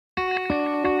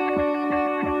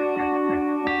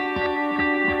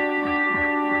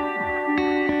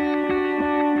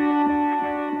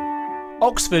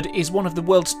Oxford is one of the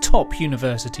world's top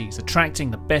universities, attracting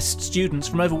the best students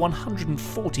from over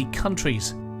 140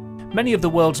 countries. Many of the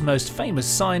world's most famous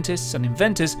scientists and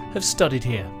inventors have studied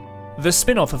here. The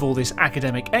spin-off of all this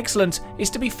academic excellence is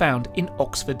to be found in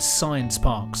Oxford's science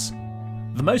parks.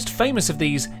 The most famous of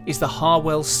these is the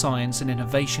Harwell Science and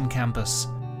Innovation Campus.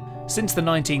 Since the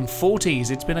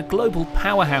 1940s, it's been a global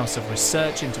powerhouse of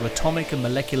research into atomic and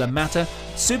molecular matter,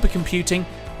 supercomputing,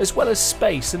 as well as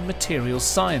space and materials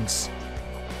science.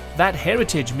 That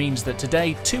heritage means that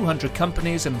today 200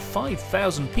 companies and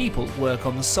 5,000 people work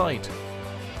on the site.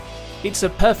 It's a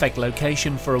perfect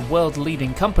location for a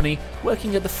world-leading company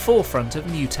working at the forefront of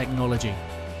new technology.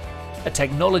 A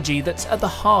technology that's at the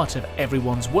heart of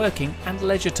everyone's working and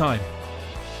leisure time.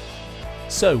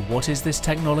 So what is this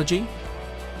technology?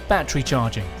 Battery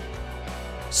charging.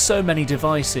 So many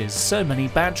devices, so many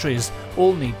batteries,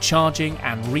 all need charging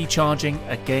and recharging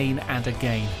again and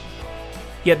again.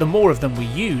 Yet the more of them we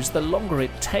use, the longer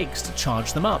it takes to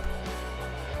charge them up.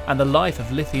 And the life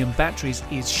of lithium batteries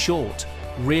is short,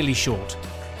 really short.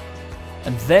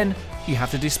 And then you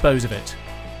have to dispose of it.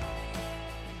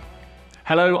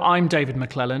 Hello, I'm David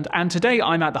McClelland, and today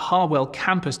I'm at the Harwell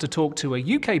campus to talk to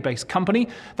a UK-based company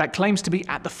that claims to be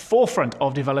at the forefront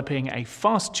of developing a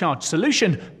fast charge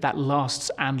solution that lasts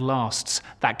and lasts.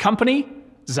 That company,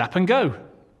 Zap&Go.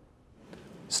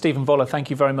 Stephen Voller, thank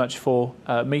you very much for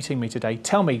meeting me today.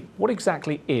 Tell me, what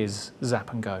exactly is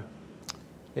Zap&Go?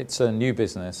 It's a new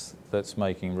business that's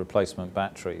making replacement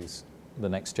batteries, the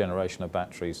next generation of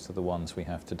batteries to the ones we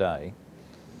have today.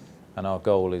 And our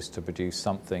goal is to produce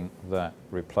something that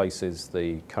replaces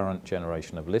the current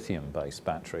generation of lithium-based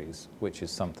batteries, which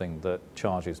is something that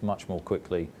charges much more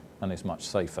quickly and is much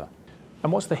safer.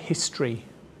 And what's the history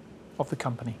of the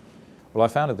company? Well, I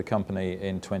founded the company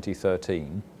in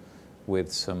 2013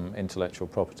 with some intellectual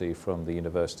property from the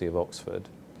University of Oxford.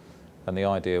 And the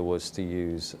idea was to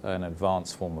use an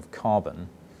advanced form of carbon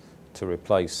to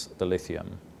replace the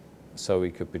lithium so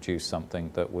we could produce something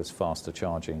that was faster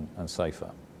charging and safer.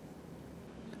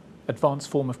 Advanced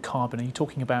form of carbon, are you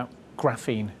talking about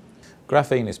graphene?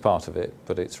 Graphene is part of it,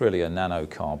 but it's really a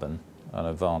nano-carbon, an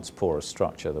advanced porous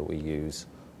structure that we use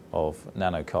of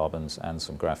nano-carbons and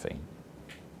some graphene.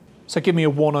 So give me a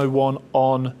 101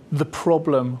 on the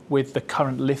problem with the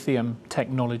current lithium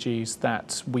technologies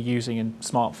that we're using in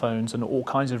smartphones and all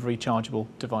kinds of rechargeable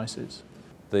devices.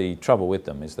 The trouble with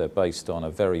them is they're based on a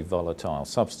very volatile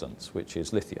substance, which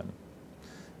is lithium.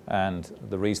 And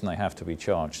the reason they have to be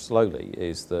charged slowly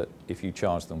is that if you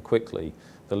charge them quickly,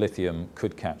 the lithium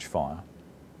could catch fire.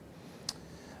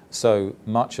 So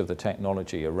much of the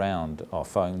technology around our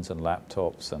phones and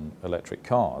laptops and electric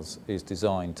cars is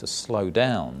designed to slow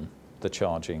down the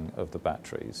charging of the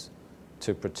batteries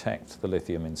to protect the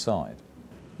lithium inside.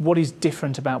 What is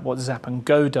different about what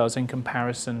Zap&Go does in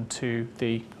comparison to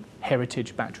the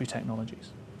heritage battery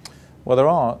technologies? Well, there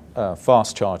are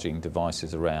fast charging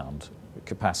devices around,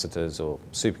 capacitors or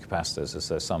supercapacitors as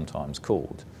they're sometimes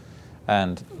called.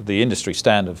 And the industry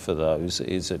standard for those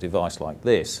is a device like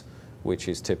this, which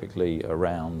is typically a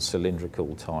round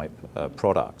cylindrical type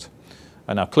product.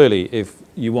 And now clearly if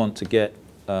you want to get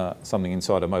something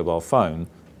inside a mobile phone,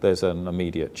 there's an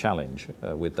immediate challenge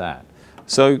with that.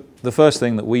 So the first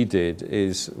thing that we did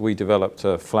is we developed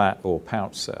a flat or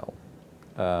pouch cell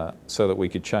so that we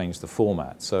could change the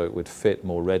format so it would fit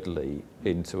more readily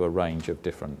into a range of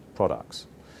different products.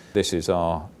 This is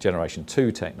our Generation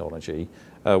 2 technology,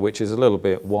 which is a little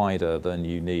bit wider than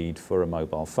you need for a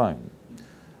mobile phone.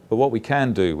 But what we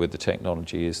can do with the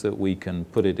technology is that we can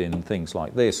put it in things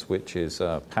like this, which is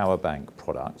a power bank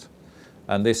product,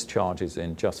 and this charges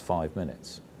in just 5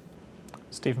 minutes.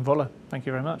 Stephen Voller, thank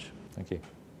you very much. Thank you.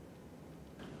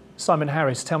 Simon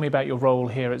Harris, tell me about your role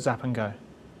here at Zap&Go.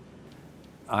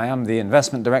 I am the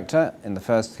investment director in the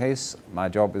first case. My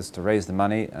job is to raise the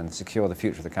money and secure the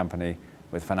future of the company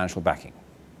with financial backing.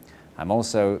 I'm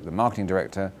also the marketing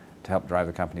director to help drive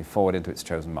the company forward into its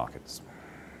chosen markets.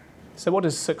 So what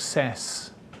does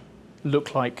success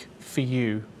look like for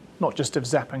you, not just of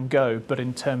Zap&Go, but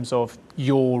in terms of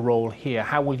your role here?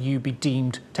 How will you be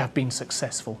deemed to have been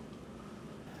successful?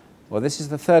 Well, this is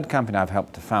the third company I've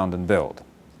helped to found and build.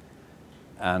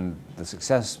 And the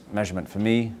success measurement for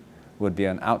me would be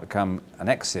an outcome, an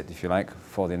exit, if you like,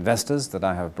 for the investors that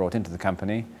I have brought into the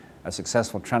company, a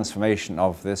successful transformation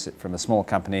of this from a small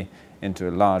company into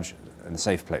a large and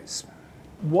safe place.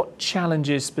 What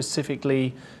challenges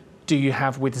specifically do you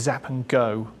have with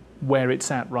Zap&Go, where it's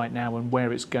at right now and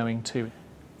where it's going to?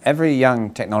 Every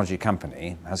young technology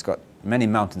company has got many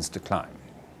mountains to climb.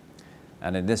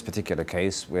 And in this particular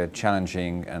case, we're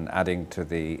challenging and adding to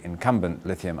the incumbent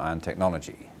lithium-ion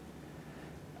technology.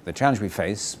 The challenge we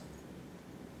face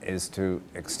is to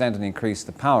extend and increase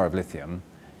the power of lithium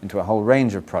into a whole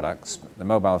range of products, the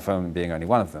mobile phone being only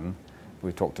one of them.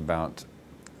 We've talked about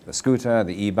the scooter,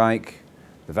 the e-bike,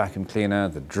 the vacuum cleaner,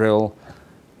 the drill,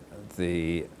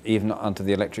 even onto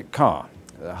the electric car.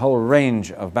 A whole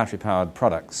range of battery-powered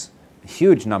products,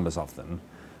 huge numbers of them,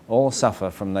 all suffer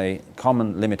from the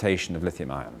common limitation of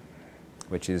lithium-ion,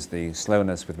 which is the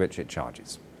slowness with which it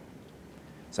charges.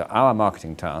 So our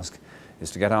marketing task is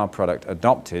to get our product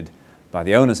adopted by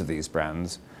the owners of these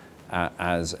brands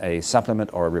as a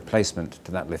supplement or a replacement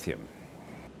to that lithium.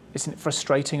 Isn't it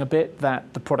frustrating a bit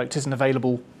that the product isn't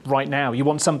available right now? You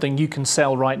want something you can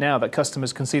sell right now, that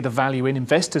customers can see the value in,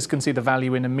 investors can see the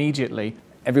value in immediately.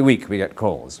 Every week we get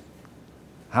calls.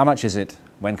 How much is it?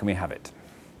 When can we have it?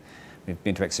 We've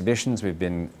been to exhibitions, we've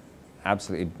been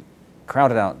absolutely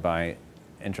crowded out by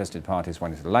interested parties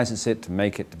wanting to license it, to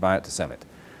make it, to buy it, to sell it.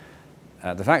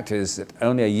 The fact is that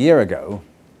only a year ago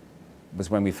was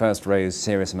when we first raised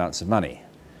serious amounts of money.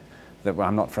 That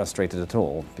I'm not frustrated at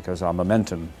all, because our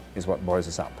momentum is what buoys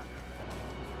us up.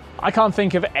 I can't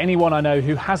think of anyone I know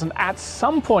who hasn't at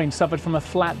some point suffered from a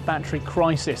flat battery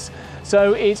crisis.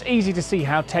 So it's easy to see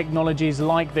how technologies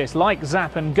like this, like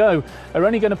Zap&Go, are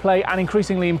only going to play an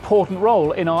increasingly important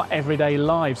role in our everyday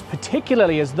lives,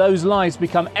 particularly as those lives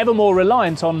become ever more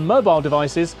reliant on mobile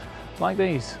devices like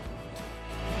these.